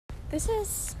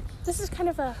this is kind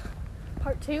of a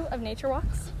part 2 of nature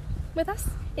walks with us,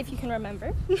 if you can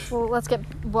remember.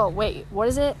 Well, wait, what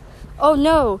is it? Oh,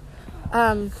 no.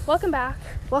 Welcome back.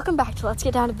 Welcome back to Let's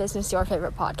Get Down to Business, your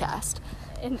favorite podcast.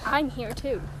 And I'm here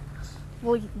too.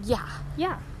 Well, yeah.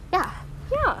 Yeah. Yeah.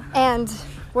 Yeah. And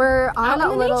we're on Out a in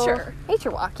the little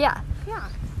nature walk, yeah. Yeah.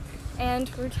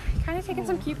 And we're kind of taking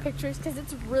some cute pictures because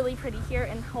it's really pretty here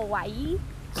in Hawaii.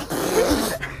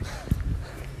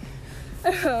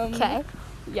 Okay.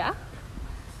 Yeah.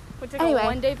 We took Anyway, a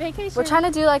 1-day vacation. We're trying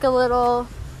to do like a little...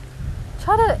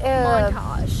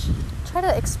 montage. Try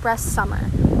to express summer.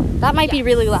 That might be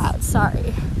really loud,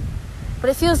 sorry. But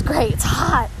it feels great. It's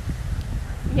hot.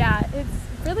 Yeah, it's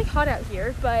really hot out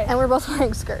here, but... And we're both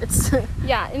wearing skirts.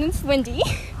 Yeah, and it's windy.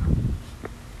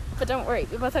 But don't worry,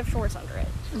 we both have shorts under it.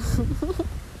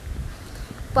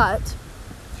 But...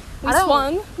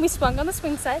 We swung on the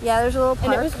swing set. Yeah, there's a little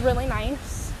park. And it was really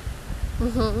nice.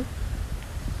 Mm-hmm.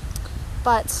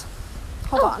 But...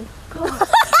 Hold on. There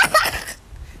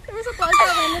was a bug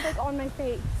that landed like on my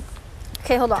face.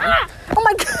 Okay, hold on. Ah! Oh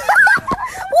my god!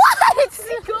 What? Is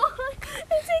it gone?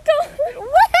 Is it gone?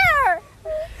 Where?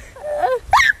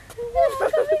 It's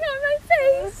coming on my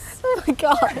face. Oh my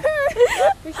god.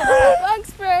 We should have bug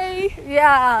spray.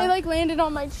 Yeah. It like landed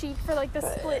on my cheek for like the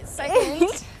split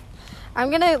second.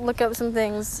 I'm gonna look up some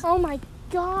things. Oh my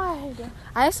god.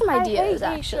 I have some ideas,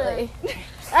 I hate actually.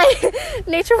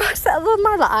 Nature walks that love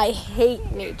my life. I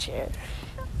hate nature.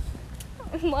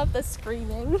 I love the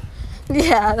screaming.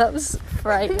 Yeah, that was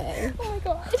frightening. Oh my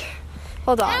god.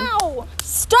 Hold on. Ow!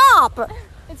 Stop!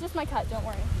 It's just my cut, don't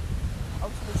worry. Oh,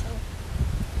 please.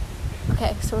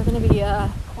 Okay, so we're gonna be,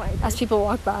 Quiet. as people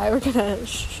walk by, we're gonna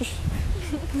shh.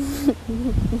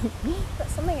 Put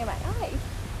something in my eye.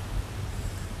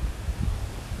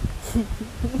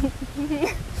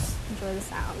 Enjoy the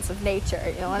sounds of nature,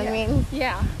 you know what I mean?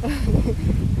 Yeah.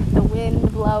 The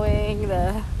wind blowing,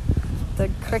 the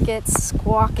crickets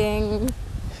squawking.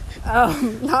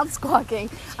 Not squawking.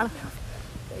 I don't know.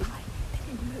 They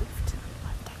moved.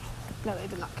 No, they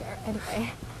did not care.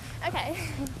 Anyway. Okay.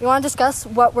 You want to discuss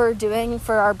what we're doing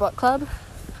for our book club?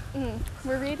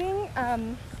 We're reading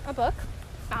a book,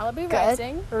 Malibu Good.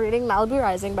 Rising. We're reading Malibu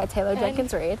Rising by Taylor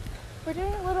Jenkins Reid. We're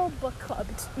doing a little book club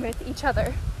with each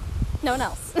other. No one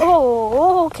else.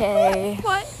 Oh, okay.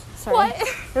 What? Sorry. What?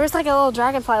 There was like a little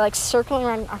dragonfly like circling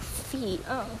around our feet.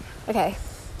 Oh. Okay.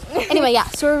 Anyway, yeah.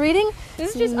 So we're reading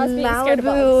This is just us being scared of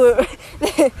bugs.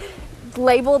 Malibu.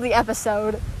 Label the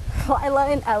episode Lila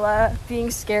and Ella being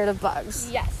scared of bugs.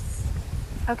 Yes.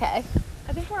 Okay.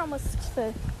 I think we're almost to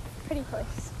the pretty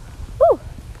place. Woo!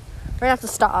 We're gonna have to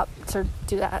stop to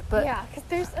do that, but Yeah, because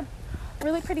there's a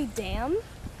really pretty dam.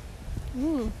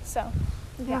 So,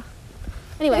 yeah.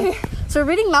 Anyway, so we're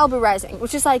reading Malibu Rising,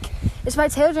 which is like, it's by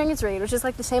Taylor Jenkins Reid, which is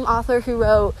like the same author who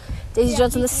wrote Daisy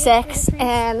Jones and the Six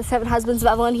and The Seven Husbands of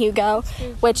Evelyn Hugo,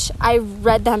 which I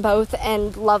read them both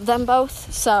and loved them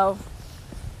both, so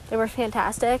they were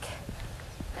fantastic.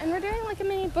 And we're doing like a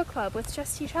mini book club with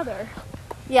just each other.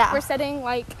 Yeah. We're setting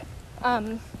like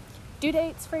due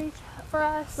dates for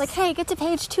us. Like, hey, get to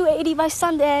page 280 by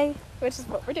Sunday. Which is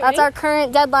what we're doing. That's our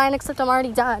current deadline, except I'm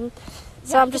already done.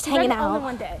 So I'm just hanging out. Only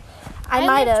one day. I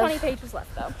might have. 20 pages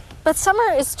left though. But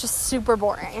summer is just super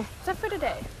boring. Except for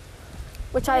today.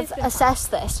 Which Today's I've been assessed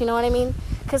this, you know what I mean?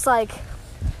 Because like,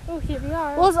 Oh, here we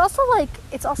are. well,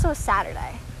 it's also a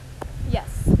Saturday.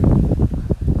 Yes.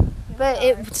 But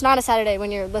it's not a Saturday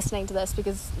when you're listening to this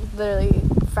because literally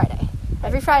Friday.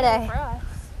 Every Friday. For us.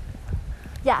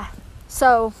 Yeah.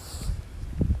 So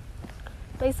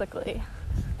basically,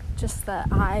 just that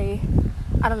I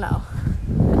don't know.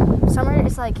 Summer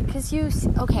is like, because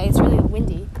it's really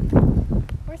windy.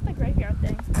 Where's the graveyard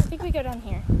thing? I think we go down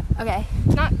here. Okay.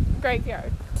 Not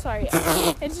graveyard. Sorry.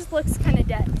 It just looks kind of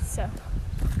dead, so.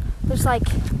 There's like,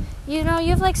 you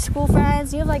have like school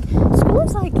friends. You have like, school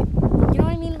is like, you know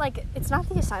what I mean? Like, it's not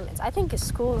the assignments. I think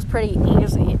school is pretty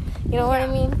easy. You know what I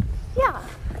mean? Yeah.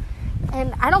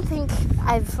 And I don't think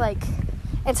I've like,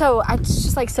 and so it's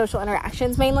just like social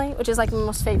interactions mainly, which is like my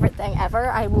most favorite thing ever.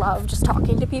 I love just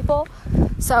talking to people.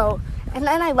 So, and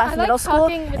then I left middle school.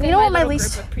 And you know what my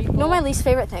least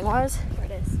favorite thing was? There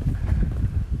it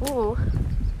is. Ooh.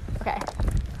 Okay.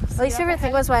 My least favorite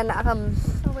thing was when Oh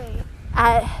wait.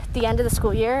 at the end of the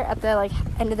school year, at the like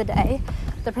end of the day,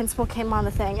 the principal came on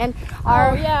the thing, and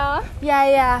our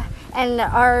yeah, and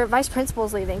our vice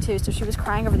principal's leaving too, so she was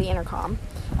crying over the intercom,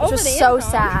 which was so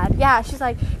sad. Yeah, she's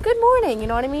like, "Good morning," you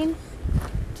know what I mean?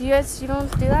 You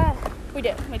don't do that? We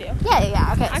do.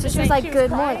 Yeah. Okay, I'm so just she was saying like, she was "Good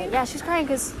crying. morning." Yeah, she's crying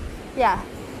because, yeah.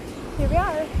 Here we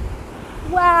are.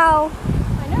 Wow.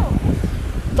 I know.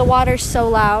 The water's so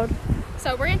loud.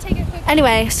 So we're going to take a quick...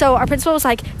 Anyway, so our principal was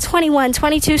like, 21,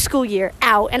 22 school year,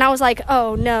 out. And I was like,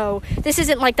 oh, no. This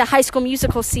isn't like the High School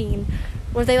Musical scene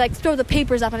where they, like, throw the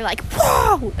papers up and they're like,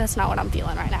 whoa! That's not what I'm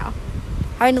feeling right now.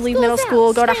 Having to leave middle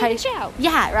school, go to high...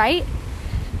 Yeah, right?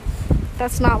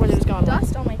 That's not what it was going on.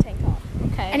 Dust on my tank top.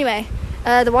 Okay. Anyway,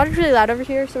 the water's really loud over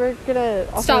here, so we're going to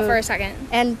also... Stop for a second.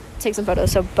 And take some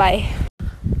photos, so bye.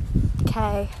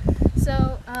 Okay.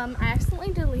 So, I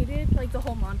accidentally deleted, like, the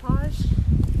whole montage.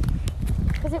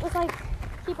 Because it was like,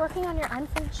 keep working on your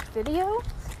unfinished video.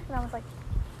 And I was like,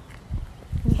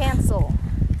 cancel.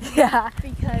 Yeah.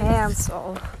 Because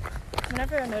cancel.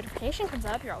 Whenever a notification comes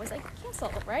up, you're always like,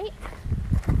 cancel, right?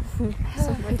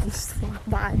 So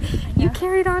bye. You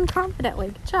carried on confidently.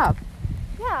 Good job.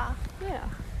 Yeah. Yeah.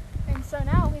 And so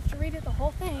now we have to read it the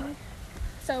whole thing.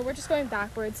 So we're just going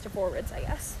backwards to forwards, I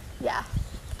guess. Yeah.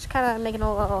 Just kind of making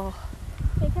a little...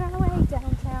 Making our way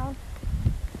downtown.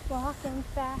 Walking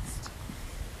fast.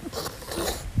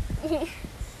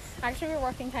 Actually, we're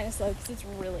walking kind of slow because it's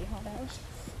really hot out.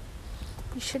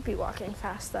 You should be walking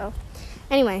fast, though.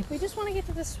 Anyway. We just want to get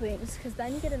to the swings because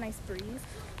then you get a nice breeze.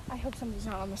 I hope somebody's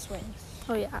not on the swings.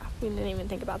 Oh, yeah. We didn't even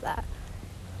think about that.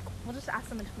 We'll just ask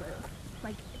someone to move.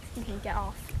 Like, if you can get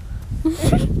off. So,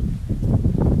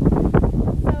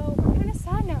 we're kind of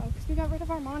sad now because we got rid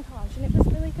of our montage and it was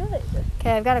really good.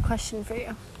 Okay, I've got a question for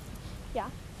you.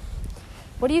 Yeah?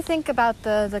 What do you think about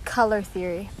the color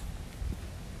theory?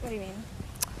 What do you mean?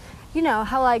 You know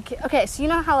how, like... Okay, so you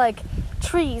know how, like,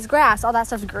 trees, grass, all that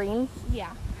stuff's green?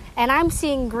 Yeah. And I'm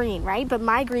seeing green, right? But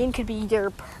my green could be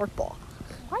your purple.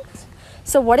 What?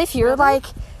 So what if you're, really? like...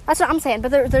 That's what I'm saying,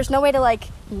 but there's no way to, like,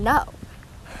 know.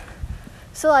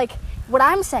 So, like, what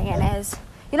I'm saying is...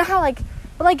 You know how, like,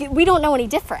 we don't know any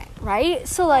different, right?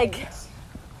 So, like... Right.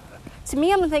 To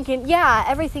me, I'm thinking, yeah,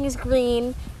 everything is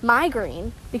green. My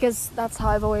green, because that's how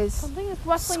I've always... Something is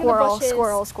rustling in the bushes.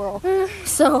 Squirrel.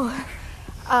 So,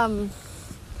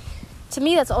 to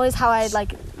me, that's always how I'd,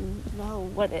 like, know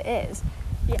what it is.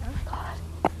 Yeah. God.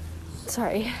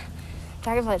 Sorry.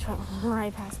 Dragonfly just went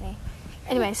right past me.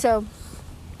 Anyway, so,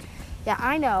 yeah,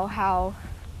 I know how...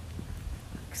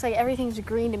 It's like everything's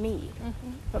green to me.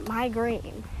 Mm-hmm. But my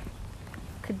green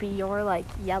could be your, like,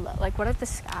 yellow. Like, what if the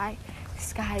sky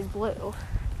is blue? What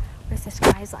if the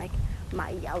sky's, like,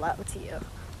 my yellow to you?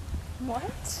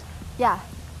 What? Yeah.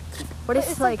 What if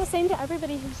it's like the same to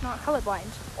everybody who's not colorblind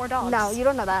or dogs. No, you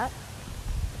don't know that.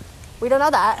 We don't know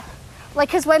that. Like,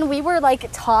 because when we were,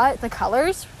 like, taught the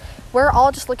colors, we're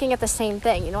all just looking at the same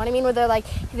thing. You know what I mean? Where they're like,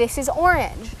 this is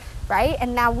orange, right?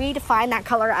 And now we define that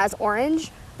color as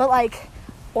orange. But, like,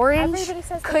 orange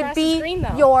could be green,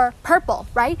 your purple,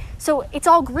 right? So it's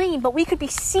all green, but we could be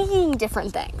seeing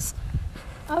different things.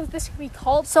 Oh, this could be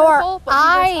called so purple, our but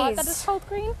eyes, we were taught that it's called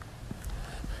green?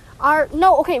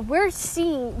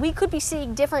 We could be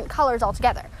seeing different colors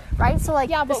altogether, right? So, like,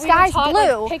 yeah, but the sky's we were taught,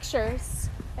 blue. Like, pictures,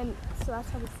 and so that's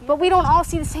how we see it. But we don't all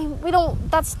see the same. We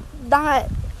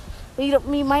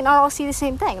might not all see the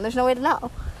same thing. There's no way to know.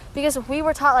 Because if we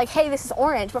were taught, like, hey, this is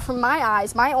orange, but from my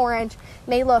eyes, my orange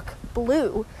may look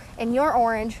blue, and your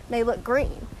orange may look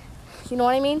green. You know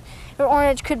what I mean? Your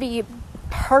orange could be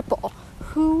purple.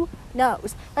 Who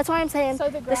knows? That's why I'm saying so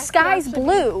the sky's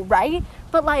blue, right?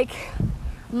 But, like,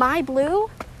 my blue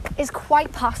is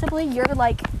quite possibly your,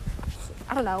 like,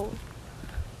 I don't know.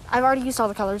 I've already used all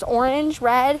the colors. Orange,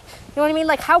 red. You know what I mean?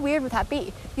 Like, how weird would that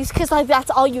be? Because, like, that's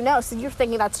all you know. So you're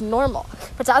thinking that's normal.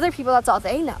 But to other people, that's all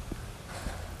they know.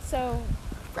 So,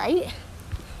 right?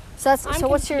 So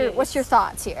what's your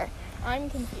thoughts here? I'm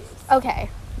confused. Okay.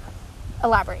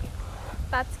 Elaborate.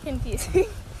 That's confusing.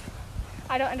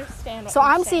 I don't understand what So you're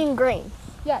I'm saying. seeing green.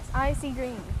 Yes, I see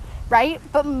green. Right?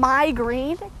 But my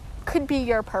green could be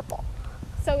your purple.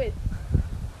 So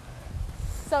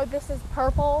this is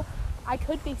purple. I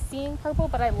could be seeing purple,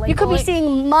 but I label it. You could be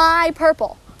seeing my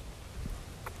purple.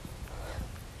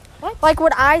 What? Like,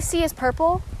 what I see as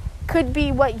purple could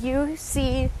be what you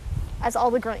see as all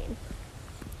the green.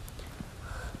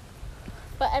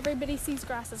 But everybody sees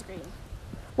grass as green.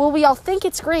 Well, we all think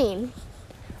it's green.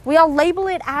 We all label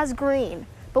it as green,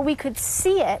 but we could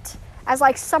see it as,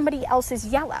 like, somebody else's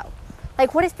yellow.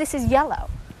 Like, what if this is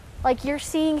yellow? Like, you're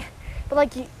seeing, but,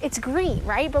 like, it's green,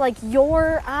 right? But, like,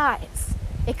 your eyes,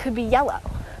 it could be yellow.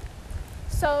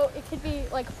 So it could be,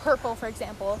 like, purple, for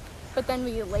example, but then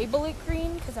we label it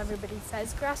green because everybody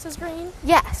says grass is green?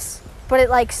 Yes, but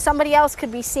like, somebody else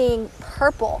could be seeing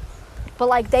purple, but,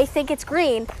 like, they think it's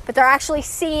green, but they're actually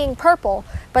seeing purple,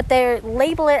 but they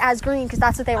label it as green because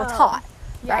that's what they were taught,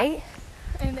 yeah. Right?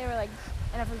 And they were like,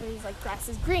 and everybody's like, grass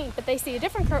is green, but they see a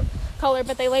different color,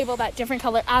 but they label that different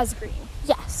color as green.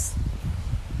 Yes.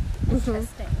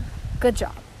 Interesting. Good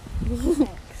job.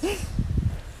 Thanks.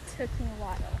 Took me a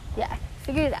while. Yeah,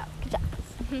 figured it out. Good job.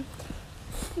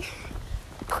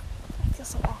 I feel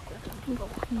so awkward when people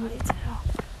walk by. Me too.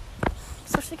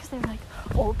 Especially because they're like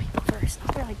old people first.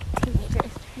 Now they're like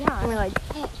teenagers. Yeah. And we're like,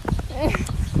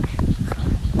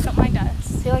 Don't mind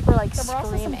us. I feel like we're like There were also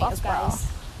some screaming buff as well. guys.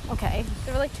 Okay.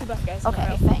 There were like 2 buff guys. Okay, in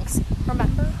a row. thanks.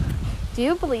 Remember? Do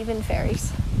you believe in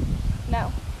fairies?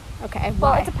 No. Okay,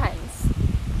 Well, why? it depends.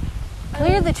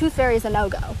 Clearly the tooth fairy is a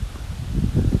no-go.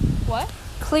 What?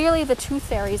 Clearly the tooth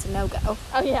fairy is a no-go.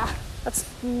 Oh, yeah. That's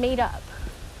made up.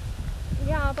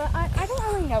 Yeah, but I don't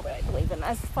really know what I believe in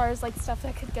as far as, like, stuff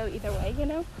that could go either way, you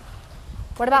know?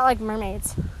 What about like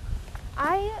mermaids?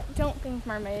 I don't think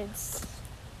mermaids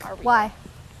are real. Why?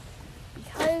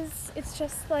 Because it's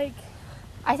just, like,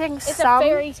 I think it's some... a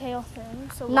fairy tale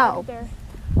thing, so No. why would there...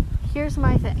 Here's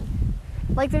my thing.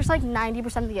 Like, there's like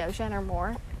 90% of the ocean or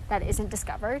more that isn't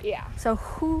discovered. Yeah. So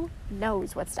who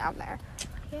knows what's down there?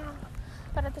 Yeah.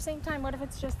 But at the same time, what if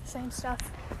it's just the same stuff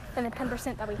than the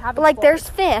 10% that we have But like, explored? there's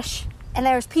fish and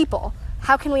there's people.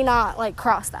 How can we not like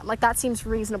cross them? Like, that seems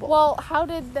reasonable. Well, how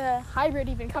did the hybrid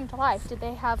even come to life? Did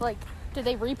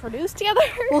they reproduce together?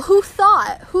 Well, who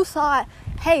thought,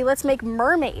 hey, let's make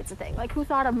mermaids a thing? Like, who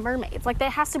thought of mermaids? Like,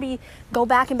 that has to go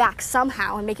back and back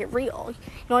somehow and make it real. You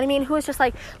know what I mean? Who was just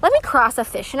like, let me cross a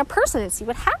fish and a person and see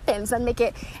what happens and make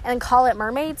it, and then call it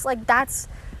mermaids? Like, that's,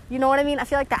 you know what I mean? I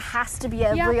feel like that has to be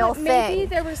a real but maybe thing.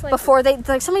 there was, like... Before they,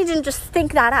 like, somebody didn't just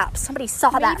think that up. Somebody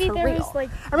saw that for Maybe there real. was, like,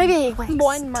 or maybe it went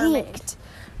one mermaid. extinct.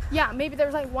 Yeah, maybe there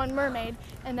was, like, one mermaid,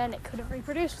 and then it couldn't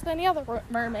reproduce with any other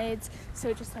mermaids, so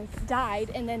it just, like,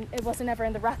 died, and then it wasn't ever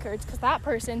in the records, because that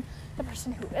person, the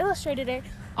person who illustrated it,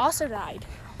 also died.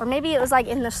 Or maybe it was, like,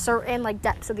 in the certain, like,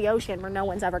 depths of the ocean where no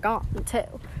one's ever gone, too.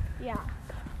 Yeah,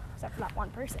 except for that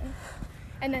one person.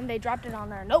 And then they dropped it on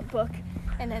their notebook,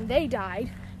 and then they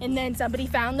died, and then somebody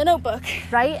found the notebook.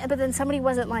 Right? But then somebody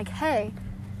wasn't like, hey,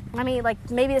 I mean, like,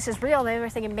 maybe this is real. They were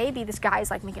thinking maybe this guy's,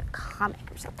 like, making a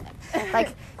comic or something.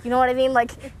 Like, you know what I mean?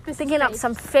 Like, thinking up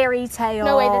some fairy tale.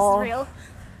 No way, this is real.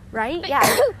 Right? Yeah.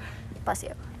 Bless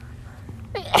you.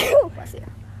 Bless you.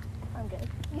 I'm good.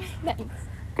 Thanks.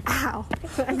 Ow.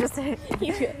 I'm just You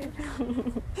good.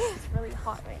 It's really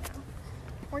hot right now.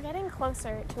 We're getting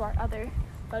closer to our other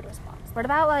photo spots. What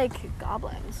about, like,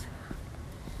 goblins?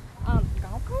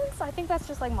 Goblins? I think that's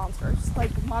just like monsters. Like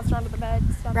monster under the bed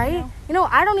stuff. Right? You know,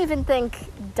 I don't even think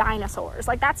dinosaurs.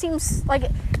 Like, that seems, like,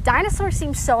 dinosaurs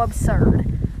seem so absurd.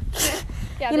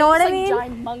 Yeah, you know what I like mean?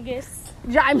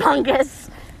 Ginormous.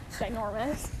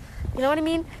 You know what I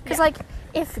mean? Because, like,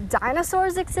 if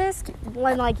dinosaurs exist,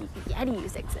 when, like,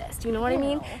 Yetis exist, you know what I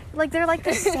mean? Like, they're, like,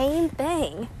 the same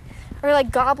thing. Or,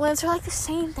 like, goblins are, like, the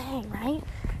same thing, right?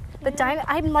 But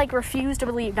I'm, like, refuse to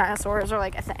believe dinosaurs are,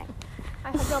 like, a thing. I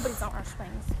hope nobody's on our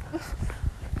swings.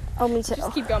 Oh, me too.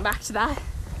 Just keep going back to that.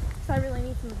 So I really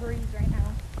need some breeze right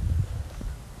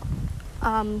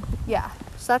now. Yeah.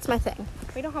 So that's my thing.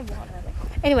 We don't have water.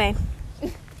 Anyway,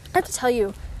 I have to tell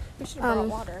you. We should have brought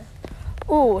water.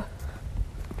 Ooh.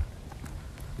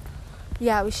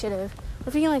 Yeah, we should have. What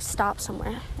if we can, like, stop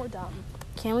somewhere? We're dumb.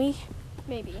 Can we?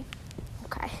 Maybe.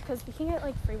 Okay. Because we can get,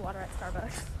 like, free water at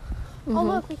Starbucks. Mm-hmm. Oh,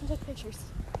 look, we can take pictures.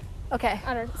 Okay.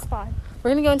 At our spot.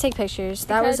 We're gonna go and take pictures.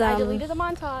 That because was, I deleted the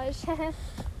montage.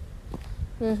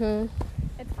 Mm-hmm.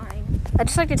 It's fine. I'd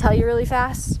just like to tell you really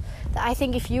fast that I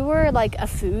think if you were, like, a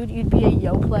food, you'd be a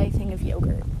Yoplait thing of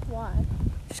yogurt. Why?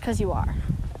 Just because you are.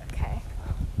 Okay.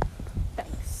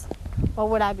 Thanks. What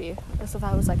would I be? As if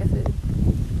I was, like, a food.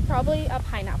 Probably a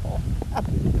pineapple.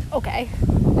 Okay.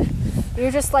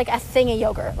 You're just, like, a thing of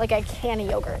yogurt. Like a can of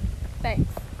yogurt.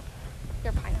 Thanks.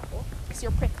 You're pineapple. Because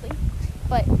you're prickly.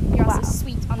 But you're also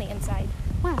sweet on the inside.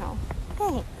 Wow.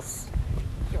 Thanks.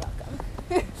 You're welcome.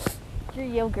 You're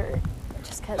yogurt.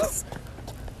 Just because.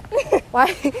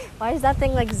 Why is that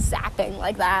thing, like, zapping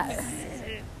like that?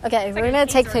 Okay, we're gonna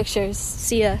take pictures.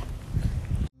 See ya.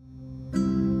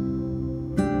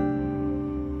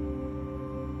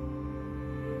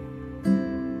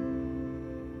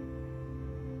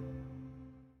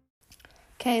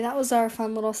 Okay, that was our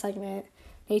fun little segment,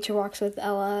 Nature Walks with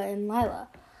Ella and Lila.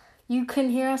 You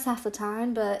couldn't hear us half the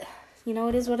time, but, you know,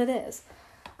 it is what it is.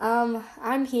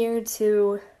 I'm here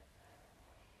to,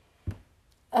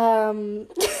 that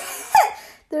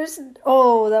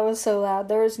was so loud.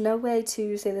 There is no way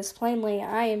to say this plainly.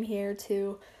 I am here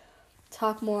to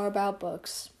talk more about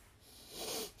books.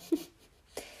 You're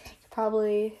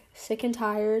probably sick and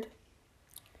tired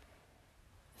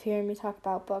of hearing me talk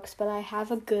about books, but I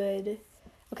have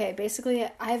basically,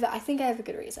 I think I have a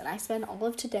good reason. I spent all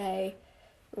of today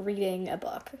reading a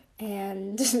book,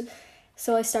 and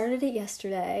So I started it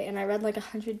yesterday, and I read like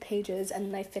 100 pages, and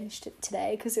then I finished it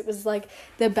today, because it was like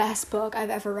the best book I've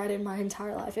ever read in my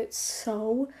entire life. It's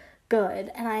so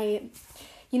good. And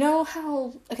you know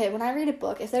how, okay, when I read a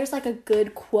book, if there's like a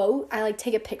good quote, I like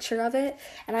take a picture of it,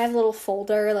 and I have a little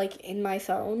folder like in my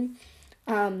phone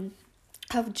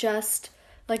of just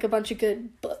like a bunch of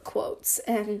good book quotes,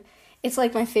 and it's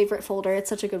like my favorite folder. It's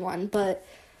such a good one. But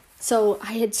so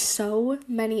I had so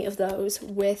many of those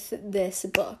with this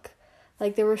book.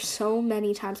 Like, there were so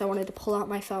many times I wanted to pull out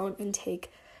my phone and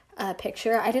take a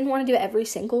picture. I didn't want to do every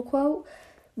single quote,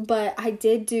 but I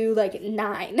did do, like,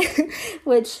 9,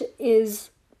 which is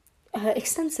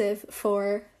extensive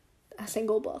for a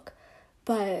single book.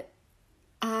 But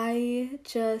I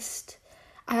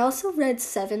also read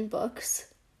 7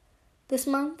 books this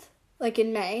month, like,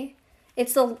 in May.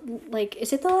 Is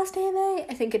it the last day of May?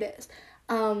 I think it is.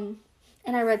 And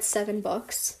I read 7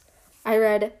 books.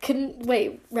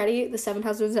 Ready? The Seven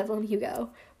Husbands of Evelyn Hugo,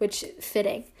 which,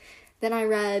 fitting. Then I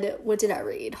read, what did I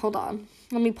read? Hold on.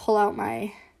 Let me pull out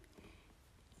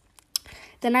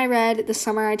Then I read The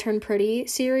Summer I Turned Pretty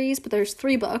series, but there's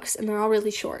 3 books, and they're all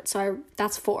really short, so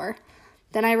that's 4.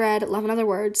 Then I read Love and Other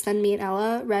Words. Then me and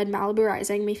Ella read Malibu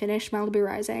Rising. We finished Malibu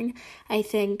Rising. I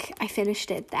think I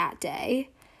finished it that day.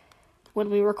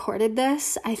 When we recorded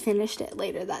this, I finished it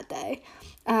later that day.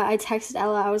 I texted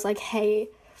Ella. I was like, hey,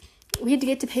 we had to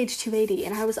get to page 280,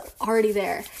 and I was already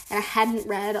there, and I hadn't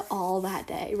read all that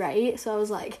day, right? So I was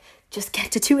like, just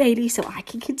get to 280 so I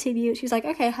can continue. She's like,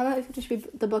 okay, how about I finish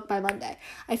the book by Monday?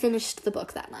 I finished the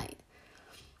book that night.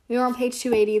 We were on page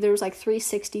 280. There was like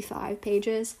 365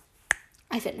 pages.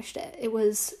 I finished it. It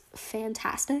was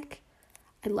fantastic.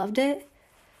 I loved it.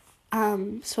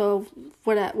 So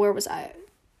where was I?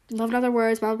 Love and Other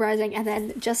Words, Malibu Rising, and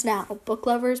then just now, Book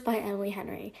Lovers by Emily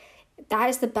Henry. That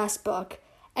is the best book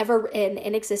ever written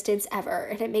in existence ever,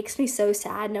 and it makes me so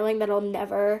sad knowing that I'll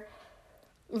never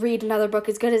read another book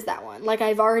as good as that one. Like,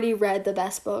 I've already read the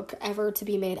best book ever to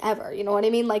be made ever, you know what I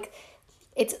mean? Like,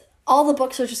 it's, all the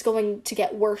books are just going to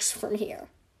get worse from here,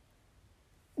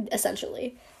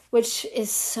 essentially, which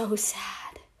is so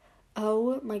sad.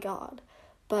 Oh my god.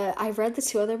 But I've read the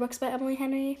 2 other books by Emily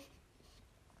Henry.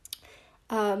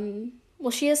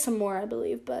 Well, she has some more, I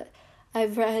believe, but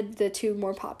I've read the 2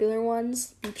 more popular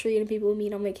ones, Beach Read and People We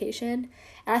Meet on Vacation.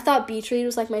 And I thought Beach Read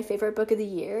was, like, my favorite book of the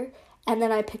year. And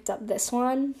then I picked up this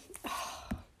one.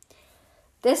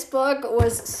 This book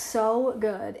was so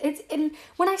good.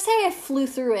 When I say I flew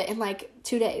through it in, like,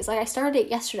 2 days, like, I started it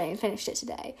yesterday and finished it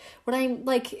today. When I'm,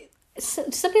 like,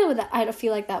 some people I don't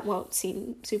feel like that won't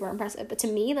seem super impressive. But to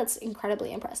me, that's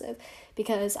incredibly impressive.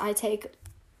 Because I take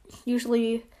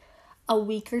usually a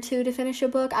week or 2 to finish a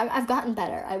book. I've gotten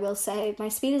better, I will say. My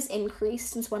speed has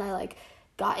increased since when I, like,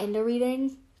 got into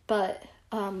reading. But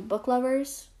Book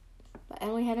Lovers by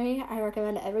Emily Henry, I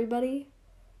recommend everybody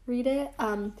read it.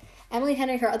 Emily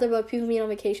Henry, her other book, People Meet on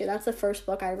Vacation, that's the first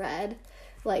book I read,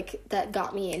 like, that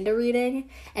got me into reading,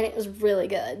 and it was really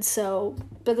good. So,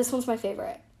 but this one's my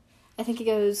favorite. I think it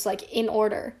goes, like, in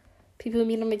order. People Who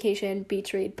Meet on Vacation,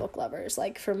 Beach Read, Book Lovers,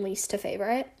 like, from least to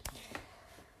favorite.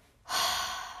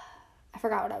 I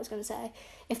forgot what I was going to say.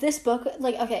 If this book,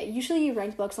 like, okay, usually you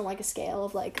rank books on, like, a scale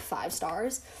of, like, 5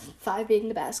 stars. 5 being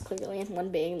the best, clearly, and 1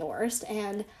 being the worst.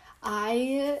 And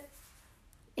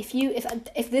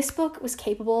if this book was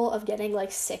capable of getting,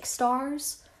 like, 6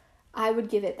 stars, I would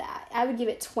give it that. I would give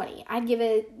it 20. I'd give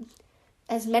it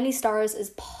as many stars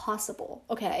as possible,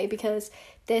 okay? Because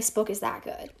this book is that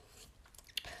good.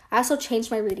 I also changed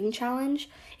my reading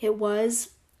challenge. It was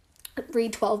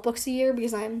read 12 books a year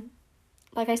because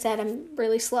like I said, I'm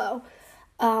really slow.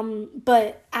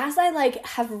 But as I, like,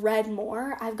 have read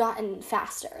more, I've gotten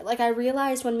faster. Like, I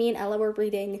realized when me and Ella were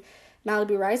reading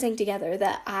Malibu Rising together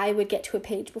that I would get to a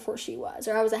page before she was,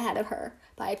 or I was ahead of her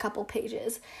by a couple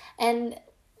pages. And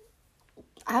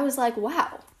I was like,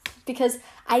 wow, because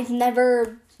I've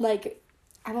never, like,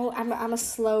 I'm a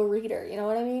slow reader, you know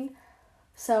what I mean?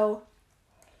 So,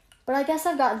 but I guess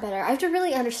I've gotten better. I have to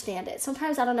really understand it.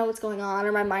 Sometimes I don't know what's going on,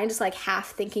 or my mind is, like,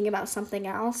 half thinking about something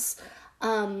else.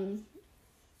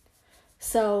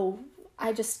 So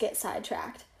I just get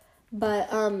sidetracked.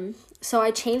 But, so I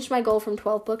changed my goal from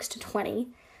 12 books to 20.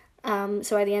 So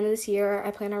by the end of this year, I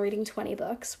plan on reading 20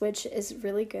 books, which is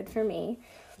really good for me.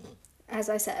 As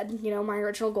I said, you know, my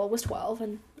original goal was 12,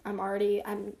 and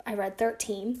I read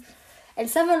 13, and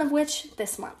 7 of which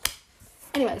this month.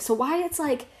 Anyway, so why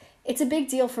it's a big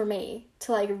deal for me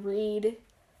to, like, read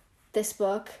this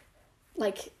book,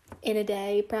 like, in a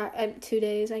day, 2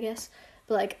 days, I guess,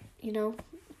 but, like, you know,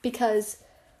 because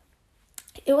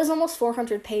it was almost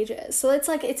 400 pages. So it's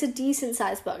like, it's a decent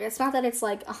sized book. It's not that it's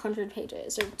like 100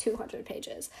 pages or 200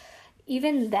 pages.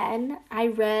 Even then, I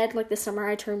read like The Summer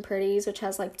I Turned Pretties, which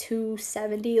has like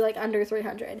 270, like under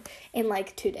 300 in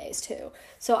like 2 days too.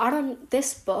 So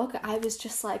this book, I was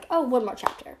just like, oh, one more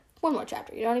chapter,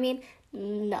 you know what I mean?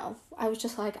 No, I was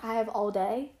just like, I have all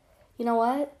day. You know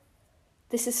what?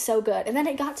 This is so good. And then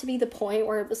it got to be the point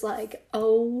where it was like,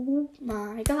 oh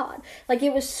my God. Like,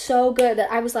 it was so good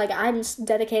that I was like, I'm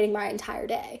dedicating my entire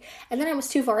day. And then I was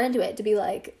too far into it to be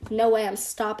like, no way, I'm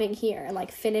stopping here and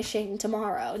like finishing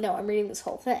tomorrow. No, I'm reading this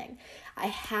whole thing. I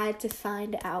had to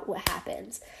find out what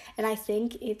happens. And I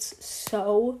think it's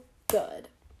so good.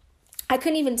 I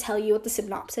couldn't even tell you what the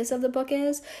synopsis of the book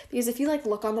is, because if you like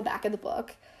look on the back of the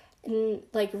book and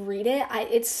like read it,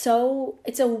 it's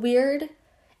a weird,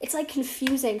 it's like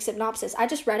confusing synopsis. I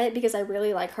just read it because I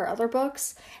really like her other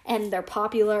books and they're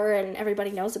popular and everybody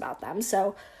knows about them.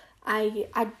 So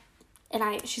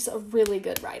she's a really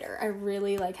good writer. I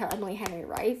really like how Emily Henry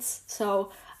writes.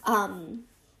 So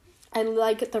I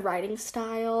like the writing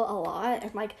style a lot.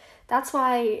 And like, that's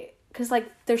why, because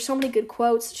like there's so many good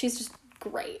quotes. She's just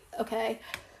great. Okay.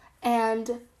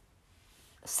 And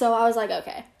so I was like,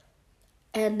 okay.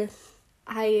 And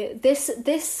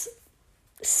this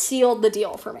sealed the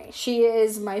deal for me. She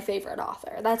is my favorite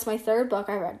author. That's my third book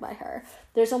I read by her.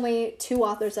 There's only 2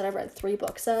 authors that I've read 3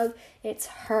 books of. It's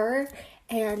her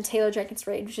and Taylor Jenkins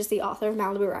Reid, which is the author of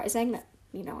Malibu Rising that,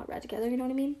 I read together, you know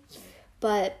what I mean?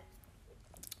 But,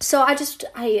 so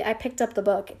I picked up the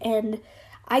book, and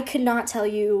I could not tell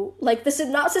you, like, the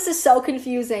synopsis is so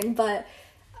confusing, but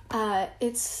I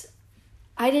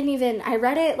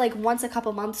read it, like, once a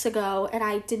couple months ago, and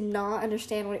I did not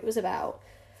understand what it was about.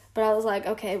 But I was like,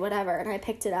 okay, whatever. And I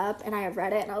picked it up and I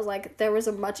read it and I was like, there was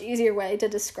a much easier way to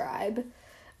describe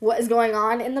what is going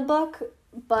on in the book.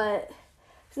 But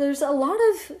there's a lot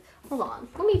of, hold on,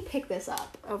 let me pick this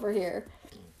up over here.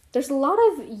 There's a lot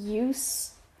of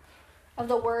use of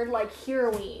the word like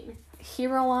heroine.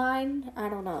 Heroine? I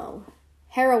don't know.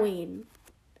 Heroine?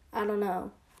 I don't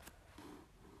know.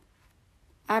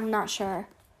 I'm not sure.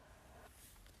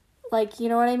 Like, you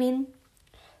know what I mean?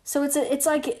 So it's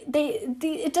like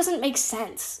it doesn't make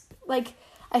sense. Like,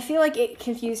 I feel like it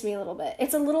confused me a little bit.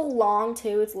 It's a little long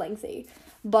too. It's lengthy,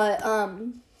 but I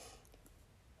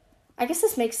guess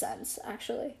this makes sense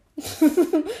actually.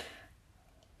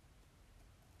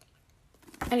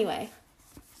 Anyway,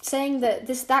 saying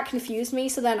that confused me.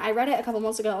 So then I read it a couple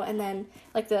months ago, and then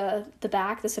like the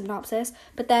synopsis.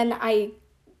 But then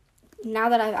now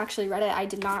that I've actually read it, I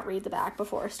did not read the back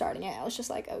before starting it. I was just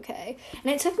like, okay.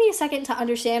 And it took me a second to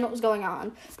understand what was going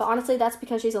on. But honestly, that's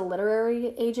because she's a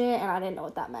literary agent, and I didn't know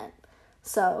what that meant.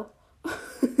 So,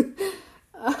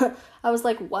 I was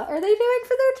like, what are they doing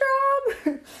for their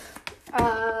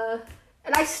job?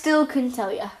 And I still couldn't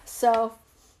tell you. So,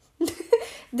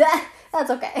 that's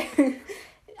okay.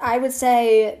 I would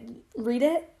say read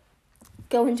it.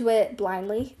 Go into it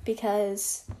blindly,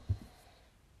 because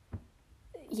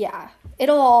yeah,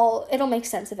 it'll make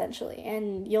sense eventually,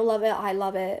 and you'll love it. I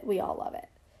love it. We all love it.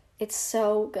 It's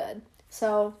so good.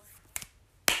 So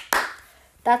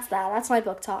that's that. That's my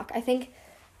book talk. I think,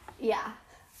 yeah.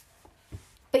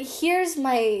 But here's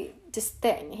my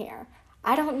thing here.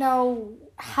 I don't know,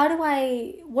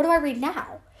 what do I read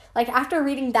now? Like, after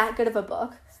reading that good of a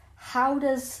book, how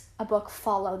does a book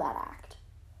follow that act?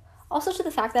 Also, to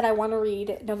the fact that I want to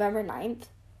read November 9th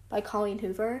by Colleen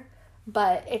Hoover,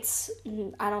 but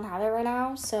I don't have it right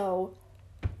now, so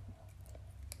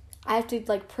I have to,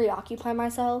 like, preoccupy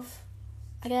myself,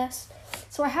 I guess.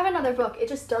 So I have another book. It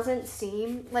just doesn't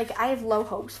seem, like, I have low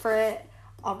hopes for it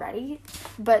already,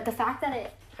 but the fact that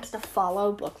it has to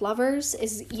follow book lovers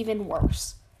is even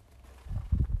worse.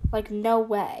 Like, no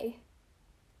way.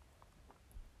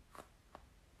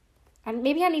 And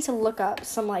maybe I need to look up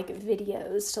some, like,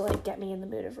 videos to, like, get me in the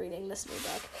mood of reading this new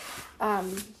book.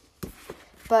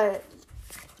 But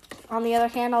on the other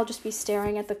hand, I'll just be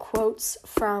staring at the quotes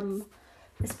from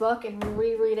this book and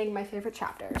rereading my favorite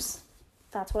chapters.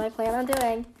 That's what I plan on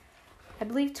doing. I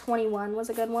believe 21 was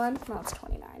a good one. No, it's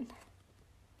 29.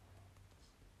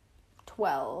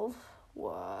 12.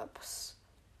 Whoops.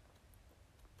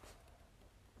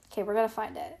 Okay, we're going to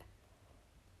find it.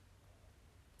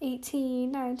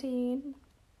 18, 19.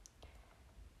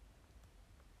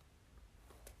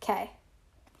 Okay.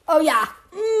 Oh, yeah.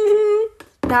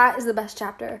 That is the best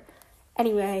chapter.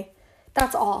 Anyway,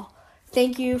 that's all.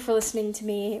 Thank you for listening to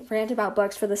me rant about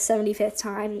books for the 75th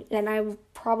time, and I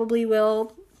probably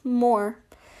will more,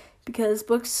 because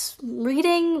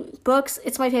reading books,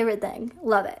 it's my favorite thing.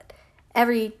 Love it.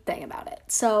 Everything about it.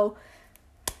 So,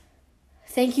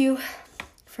 thank you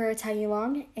for tagging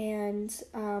along, and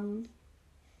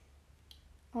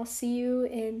I'll see you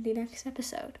in the next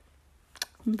episode.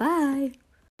 Bye.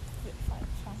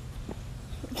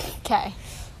 Okay.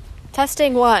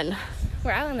 Testing 1.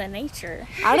 We're out in the nature.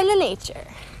 Out in the nature.